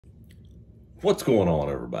What's going on,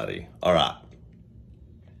 everybody? All right.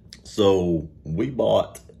 So we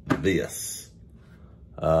bought this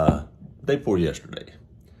day before yesterday.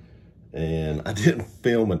 And I didn't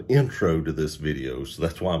film an intro to this video, so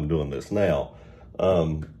that's why I'm doing this now.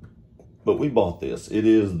 But we bought this. It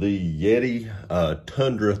is the Yeti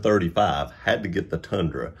Tundra 35. Had to get the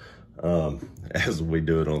Tundra as we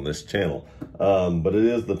do it on this channel. But it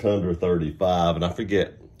is the Tundra 35, and I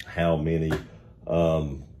forget how many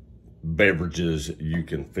beverages you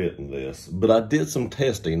can fit in this. But I did some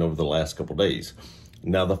testing over the last couple days.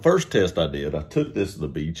 Now, the first test I did, I took this to the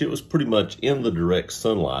beach. It was pretty much in the direct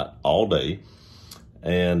sunlight all day.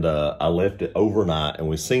 And I left it overnight, and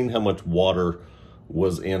we seen how much water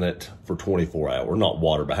was in it for 24 hours. Not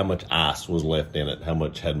water, but how much ice was left in it, how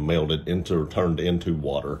much had melted into or turned into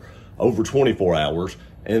water over 24 hours.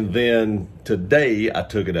 And then today I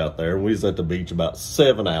took it out there, and we was at the beach about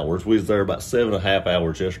 7 hours. We was there about 7.5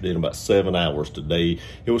 hours yesterday and about 7 hours today.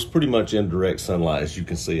 It was pretty much in direct sunlight. As you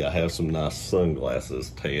can see, I have some nice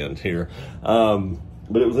sunglasses tanned here.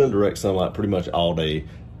 But it was in direct sunlight pretty much all day.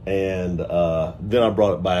 And then I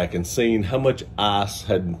brought it back and seen how much ice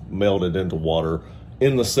had melted into water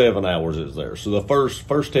in the 7 hours it was there. So the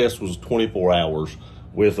first test was 24 hours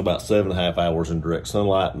with about 7.5 hours in direct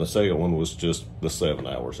sunlight, and the second one was just the 7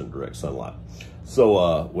 hours in direct sunlight.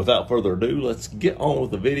 So without further ado, let's get on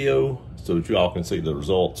with the video so that you all can see the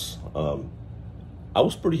results. I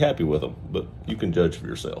was pretty happy with them, but you can judge for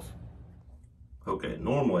yourself. Okay,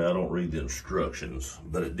 normally I don't read the instructions,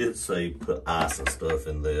 but it did say put ice and stuff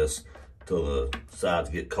in this till the sides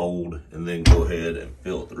get cold, and then go ahead and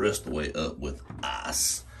fill it the rest of the way up with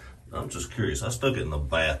ice. I'm just curious, I stuck it in the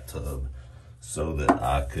bathtub so that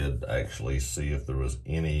I could actually see if there was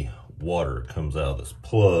any water that comes out of this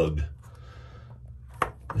plug.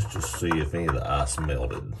 Let's just see if any of the ice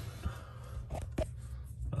melted.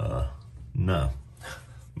 No.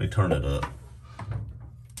 Let me turn it up.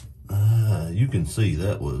 You can see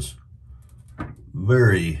that was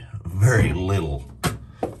very, very little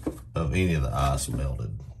of any of the ice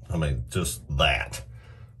melted. I mean, just that.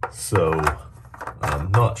 So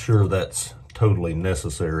I'm not sure that's totally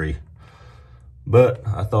necessary, but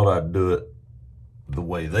I thought I'd do it the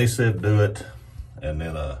way they said do it. And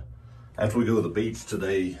then after we go to the beach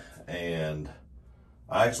today, and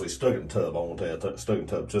I actually stuck it in the tub. I won't tell you, I stuck it in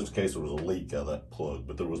the tub just in case there was a leak out of that plug,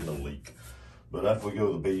 but there was no leak. But after we go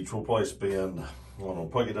to the beach, we'll probably spend, I don't know, we'll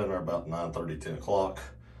probably get down there about 9:30, 10 o'clock.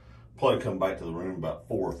 Probably come back to the room about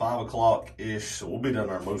 4 or 5 o'clock-ish. So we'll be down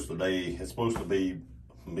there most of the day. It's supposed to be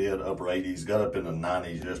mid-upper 80s. Got up in the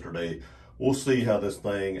 90s yesterday. We'll see how this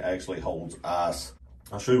thing actually holds ice.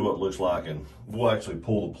 I'll show you what it looks like, and we'll actually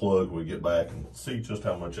pull the plug when we get back and see just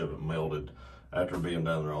how much of it melted after being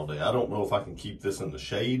down there all day. I don't know if I can keep this in the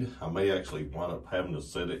shade. I may actually wind up having to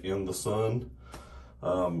set it in the sun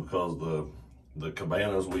because the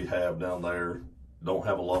cabanas we have down there don't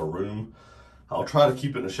have a lot of room. I'll try to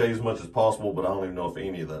keep it in the shade as much as possible, but I don't even know if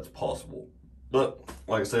any of that's possible. But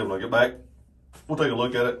like I said, when I get back, we'll take a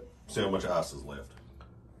look at it, see how much ice is left.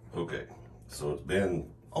 Okay, so it's been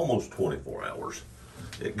almost 24 hours.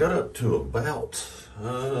 It got up to about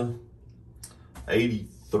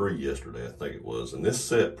 83 yesterday, I think it was. And this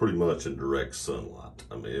set pretty much in direct sunlight.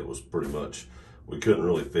 I mean, it was pretty much, we couldn't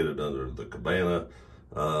really fit it under the cabana.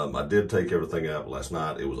 I did take everything out last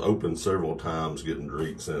night. It was open several times, getting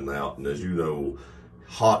drinks in and out. And as you know,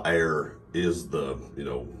 hot air is the,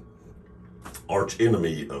 arch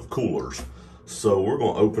enemy of coolers. So we're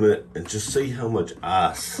gonna open it and just see how much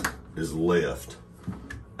ice is left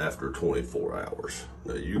after 24 hours.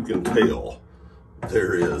 Now you can tell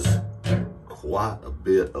there is quite a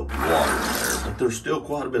bit of water in there, but there's still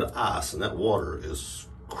quite a bit of ice, and that water is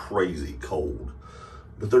crazy cold.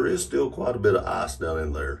 But there is still quite a bit of ice down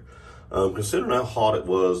in there. Considering how hot it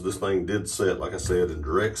was, this thing did set, like I said, in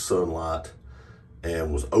direct sunlight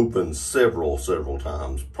and was open several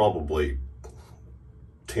times, probably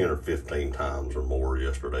 10 or 15 times or more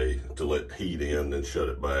yesterday to let heat in and shut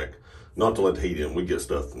it back. Not to let the heat in, we get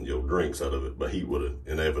stuff and drinks out of it, but heat would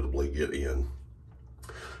inevitably get in.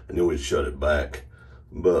 And then we'd shut it back.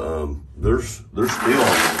 But there's still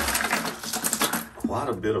quite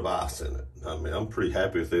a bit of ice in it. I mean, I'm pretty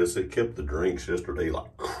happy with this. It kept the drinks yesterday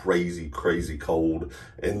like crazy cold.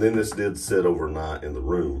 And then this did sit overnight in the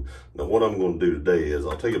room. Now what I'm going to do today is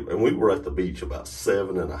I'll take it, and we were at the beach about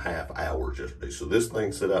 7.5 hours yesterday. So this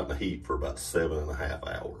thing sat out in the heat for about 7.5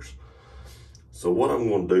 hours. So what I'm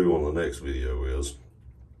going to do on the next video is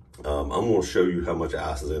I'm going to show you how much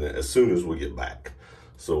ice is in it as soon as we get back.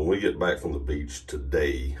 So when we get back from the beach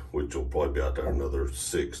today, which will probably be out there another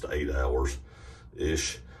 6 to 8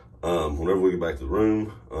 hours-ish, whenever we get back to the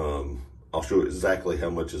room, I'll I'll show you exactly how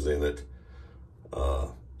much is in it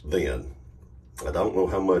then. I don't know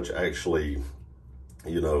how much actually,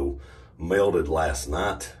 you know, melted last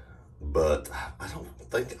night, but I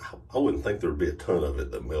wouldn't think there'd be a ton of it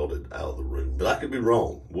that melted out of the room, but I could be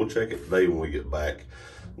wrong. We'll check it today when we get back.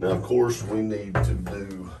 Now, of course, we need to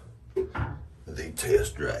do the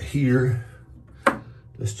test right here.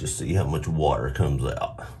 Let's just see how much water comes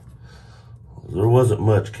out. There wasn't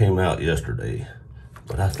much came out yesterday,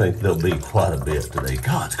 but I think there'll be quite a bit today.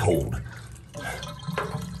 God, it's cold.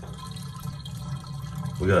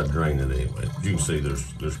 We gotta drain it anyway. You can see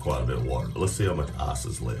there's quite a bit of water. But let's see how much ice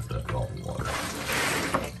is left after all the water.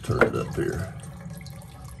 Turn it up here.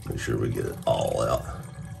 Make sure we get it all out.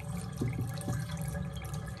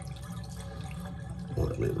 Well,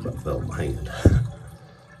 that maybe about fell in my hand.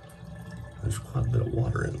 There's quite a bit of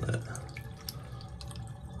water in that.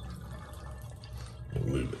 And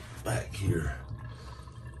move it back here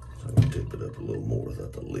so I can tip it up a little more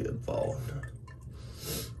without the lid falling.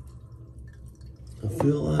 I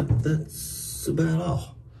feel like that's about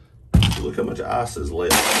all. Look how much ice is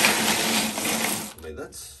left. I mean,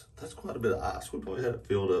 that's quite a bit of ice. We probably had it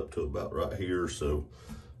filled up to about right here, so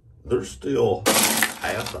there's still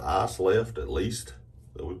half the ice left at least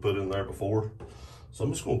that we put in there before. So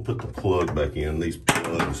I'm just gonna put the plug back in. These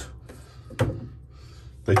plugs,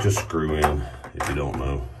 they just screw in, if you don't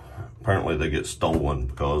know. Apparently they get stolen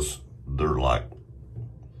because they're like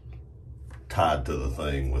tied to the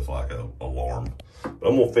thing with like a alarm. But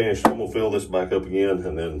I'm gonna fill this back up again,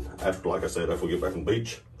 and then after, like I said, after we get back from the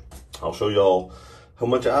beach, I'll show y'all how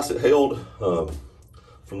much ice it held.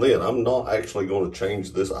 From then, I'm not actually going to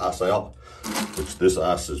change this ice out, which this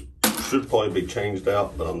ice should probably be changed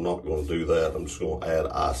out, but I'm not going to do that. I'm just going to add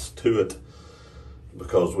ice to it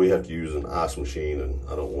because we have to use an ice machine, and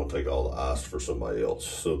I don't want to take all the ice for somebody else.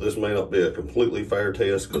 So this may not be a completely fair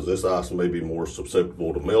test because this ice may be more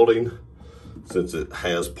susceptible to melting since it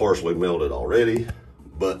has partially melted already,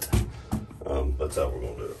 but that's how we're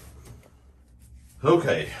gonna do it.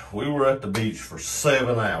 Okay, we were at the beach for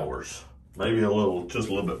 7 hours, maybe just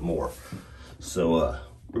a little bit more. So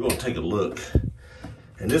we're gonna take a look.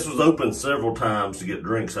 And this was open several times to get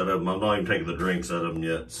drinks out of them. I'm not even taking the drinks out of them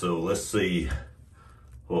yet. So let's see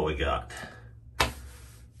what we got.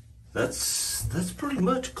 That's pretty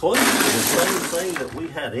much close to the same thing that we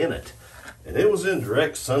had in it. And it was in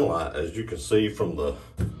direct sunlight, as you can see from the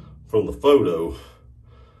photo.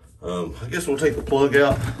 I guess we'll take the plug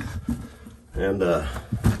out and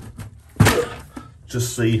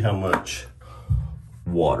just see how much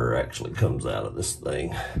water actually comes out of this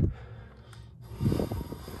thing.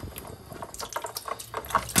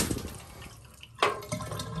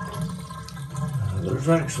 There's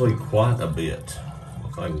actually quite a bit,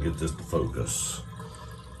 if I can get this to focus.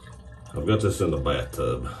 I've got this in the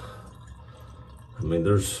bathtub. I mean,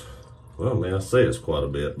 I say it's quite a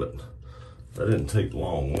bit, but that didn't take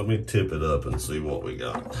long. Let me tip it up and see what we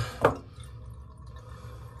got. I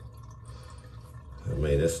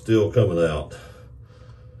mean, it's still coming out.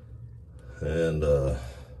 And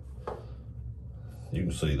you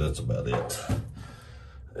can see that's about it.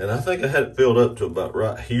 And I think I had it filled up to about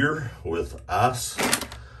right here with ice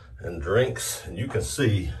and drinks. And you can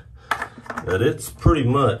see that it's pretty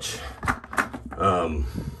much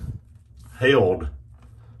held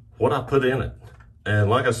what I put in it. And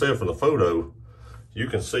like I said, from the photo, you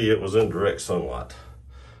can see it was in direct sunlight.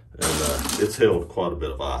 And it's held quite a bit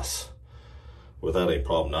of ice without any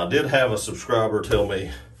problem. Now, I did have a subscriber tell me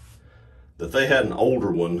that they had an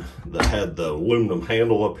older one that had the aluminum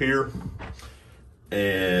handle up here,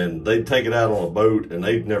 and they'd take it out on a boat and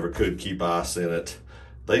they never could keep ice in it.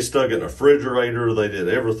 They stuck it in a refrigerator. They did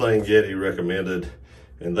everything Yeti recommended,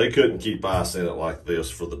 and they couldn't keep ice in it like this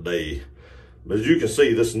for the day. But as you can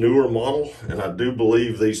see, this newer model, and I do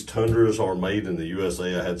believe these Tundras are made in the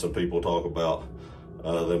USA. I had some people talk about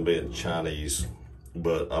them being Chinese,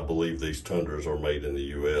 but I believe these Tundras are made in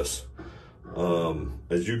the US.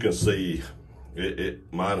 As you can see,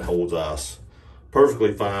 mine holds ice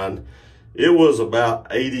perfectly fine. It was about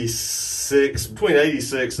between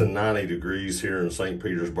 86 and 90 degrees here in St.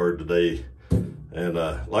 Petersburg today. And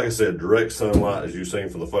like I said, direct sunlight, as you've seen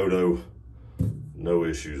from the photo, no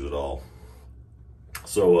issues at all.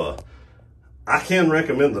 So I can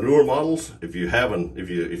recommend the newer models. If you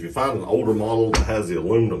find an older model that has the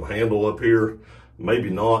aluminum handle up here, maybe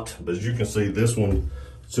not. But as you can see, this one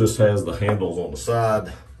just has the handles on the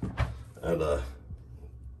side, and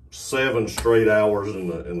 7 straight hours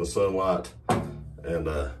in the sunlight,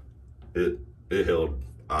 and it held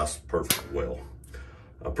ice perfectly well.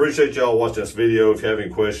 I appreciate y'all watching this video. If you have any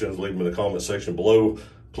questions, leave them in the comment section below.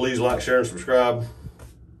 Please like, share, and subscribe.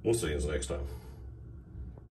 We'll see you next time.